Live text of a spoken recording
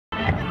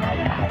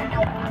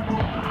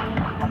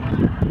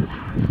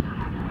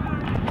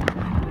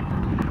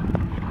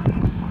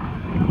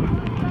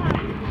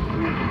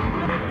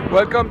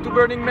Welcome to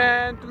Burning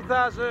Man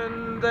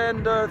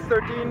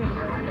 2013.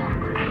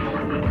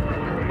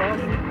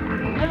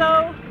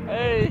 Hello.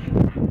 Hey.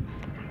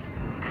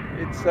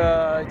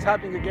 It's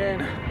happening again.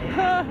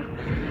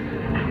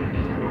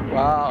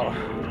 Wow.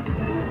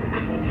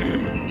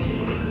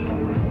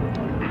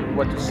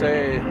 What to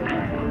say?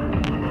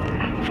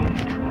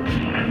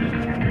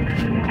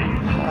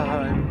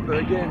 I'm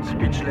again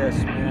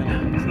speechless,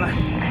 man. It's like,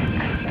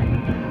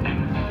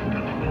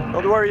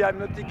 don't worry, I'm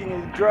not taking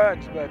any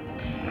drugs, but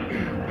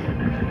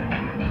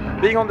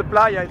being on the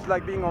playa, it's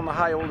like being on the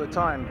high all the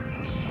time.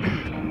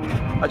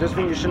 I just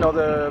finished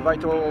another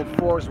Vital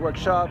Force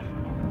workshop.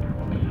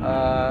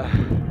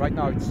 Right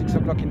now it's 6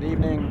 o'clock in the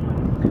evening.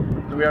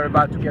 We are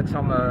about to get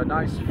some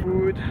nice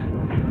food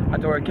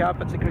at our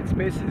camp at Secret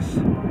Spaces.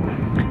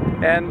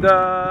 And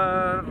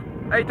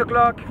 8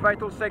 o'clock,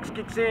 Vital Sex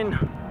kicks in.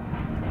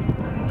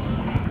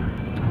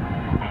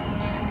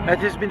 It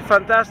has been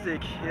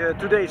fantastic.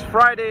 Today is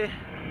Friday.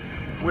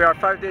 We are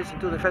 5 days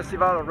into the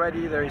festival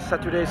already. There is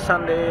Saturday,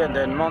 Sunday, and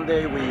then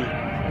Monday we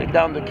take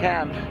down the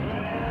camp.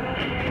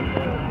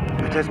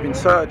 It has been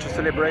such a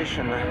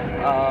celebration.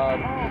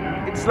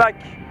 It's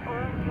like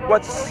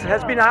what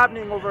has been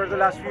happening over the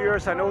last few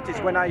years. I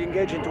noticed when I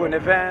engage into an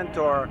event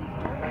or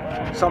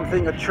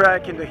something, a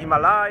trek in the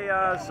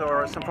Himalayas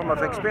or some form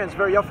of experience,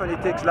 very often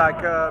it takes like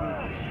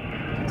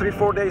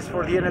 3-4 days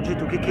for the energy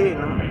to kick in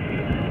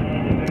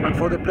and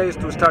for the place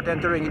to start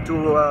entering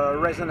into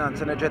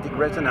resonance, energetic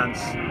resonance.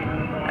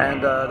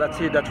 And that's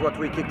it, that's what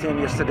we kicked in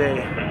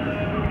yesterday.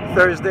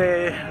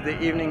 Thursday, the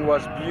evening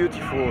was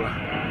beautiful.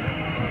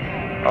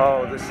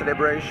 Oh, the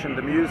celebration,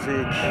 the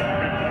music.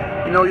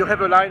 You know, you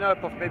have a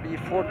lineup of maybe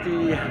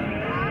 40,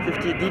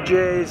 50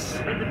 DJs.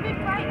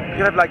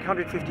 You have like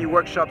 150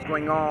 workshops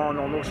going on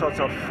all sorts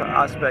of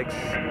aspects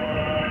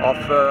of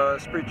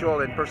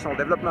spiritual and personal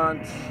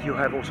development. You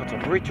have all sorts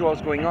of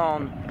rituals going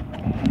on.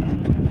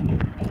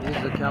 This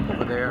is the camp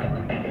over there,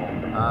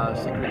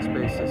 Secret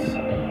Spaces.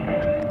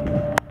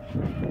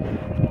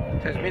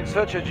 It has been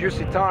such a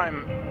juicy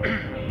time,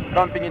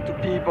 bumping into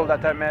people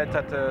that I met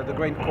at the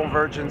Great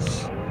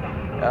Convergence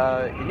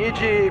in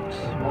Egypt,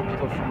 more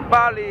people from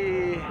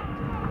Bali,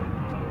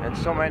 and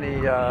so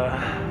many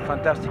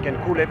fantastic and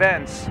cool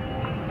events.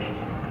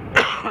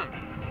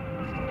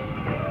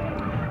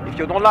 If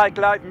you don't like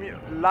loud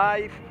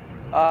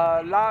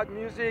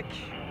music,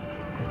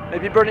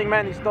 maybe Burning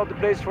Man is not the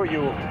place for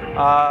you.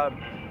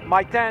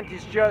 My tent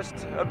is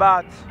just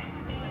about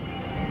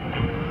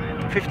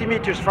 50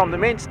 meters from the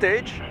main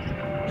stage,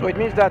 so it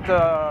means that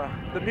the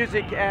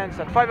music ends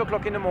at 5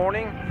 o'clock in the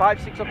morning,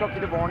 5-6 o'clock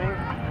in the morning,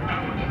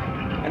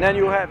 and then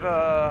you have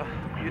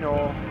you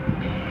know,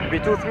 maybe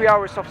 2-3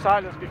 hours of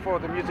silence before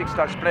the music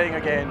starts playing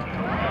again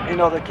in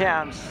other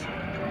camps.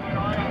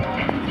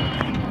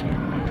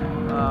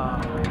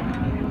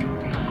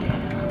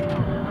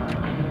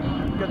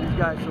 Look at these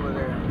guys over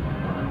there.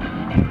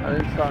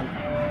 It's fun.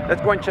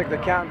 Let's go and check the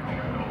camp.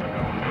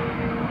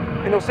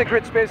 You know,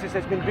 Secret Spaces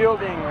has been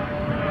building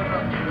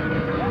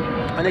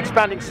and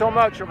expanding so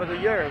much over the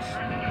years.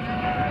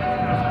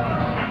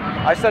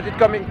 I started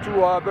coming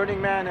to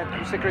Burning Man and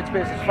to Secret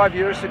Spaces 5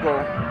 years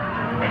ago,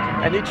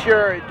 and each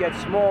year it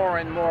gets more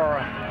and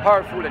more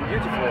powerful and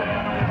beautiful.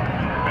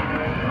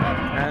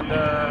 And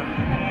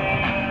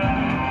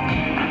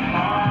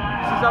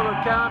this is our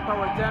camp,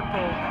 our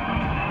temple.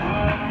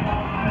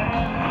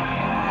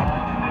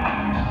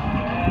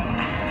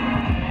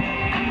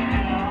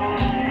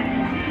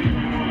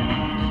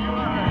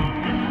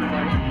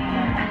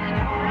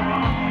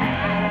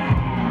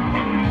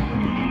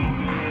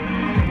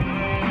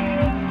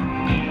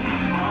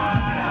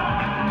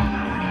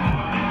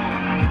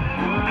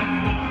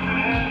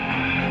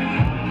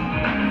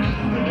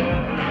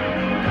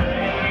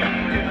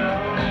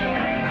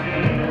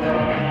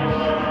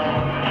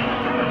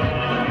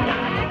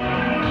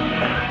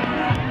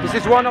 This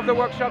is one of the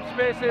workshop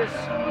spaces.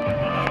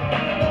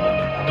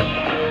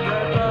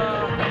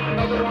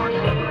 Another one.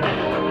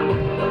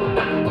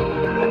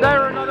 And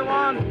there another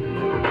one.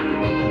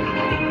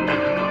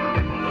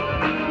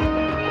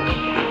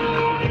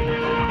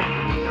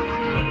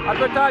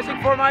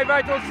 Advertising for my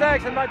Vital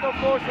Sex and Vital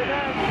Force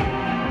events.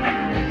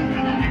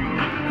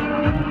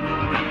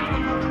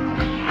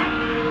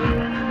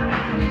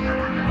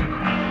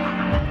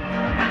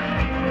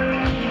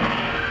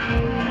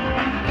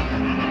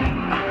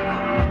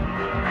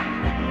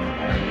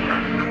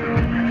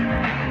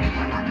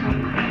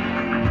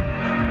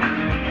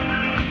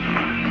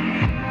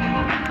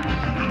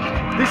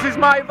 This is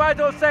my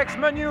Vital Sex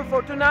menu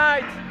for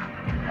tonight.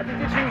 I'll be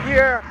teaching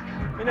here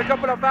in a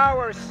couple of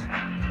hours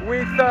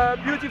with a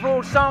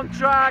beautiful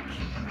soundtrack.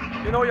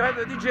 You know, you have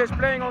the DJs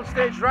playing on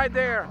stage right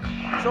there.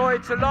 So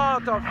it's a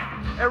lot of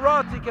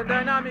erotic and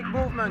dynamic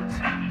movement,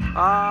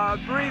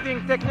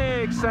 breathing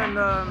techniques and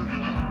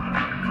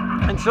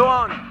so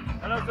on.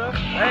 Hello, sir.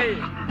 Hey.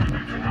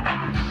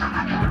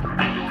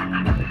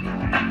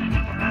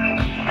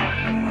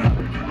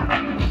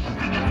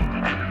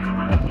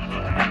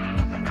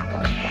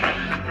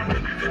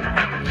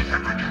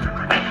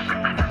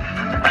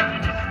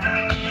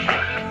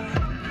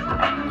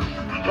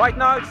 Right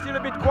now it's still a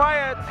bit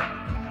quiet,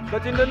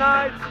 but in the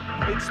night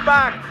it's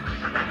packed.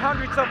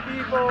 Hundreds of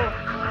people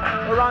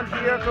around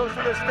here close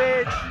to the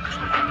stage.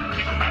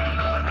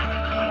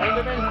 In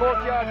the main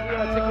courtyard here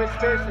at Sacred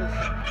Spaces.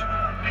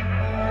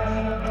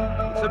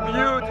 It's a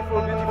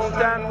beautiful, beautiful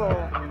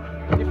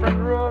temple. Different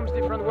rooms,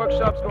 different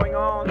workshops going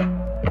on.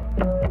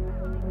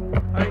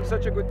 Having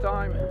such a good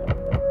time.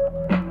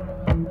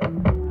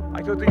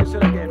 I talk to you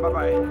soon again. Bye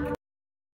bye.